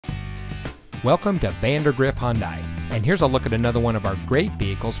Welcome to Vandergriff Hyundai, and here's a look at another one of our great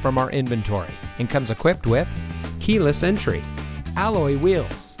vehicles from our inventory, and comes equipped with keyless entry, alloy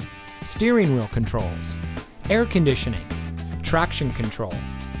wheels, steering wheel controls, air conditioning, traction control,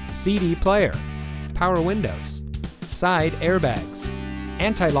 CD player, power windows, side airbags,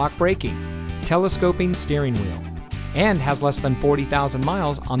 anti-lock braking, telescoping steering wheel, and has less than 40,000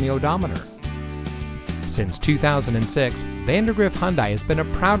 miles on the odometer. Since 2006, Vandergriff Hyundai has been a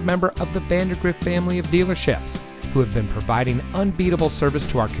proud member of the Vandergriff family of dealerships, who have been providing unbeatable service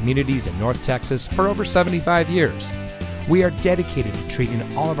to our communities in North Texas for over 75 years. We are dedicated to treating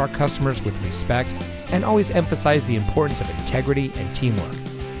all of our customers with respect and always emphasize the importance of integrity and teamwork.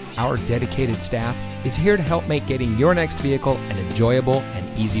 Our dedicated staff is here to help make getting your next vehicle an enjoyable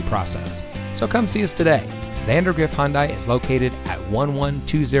and easy process. So come see us today. Vandergriff Hyundai is located at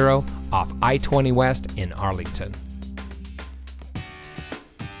 1120 off I-20 West in Arlington.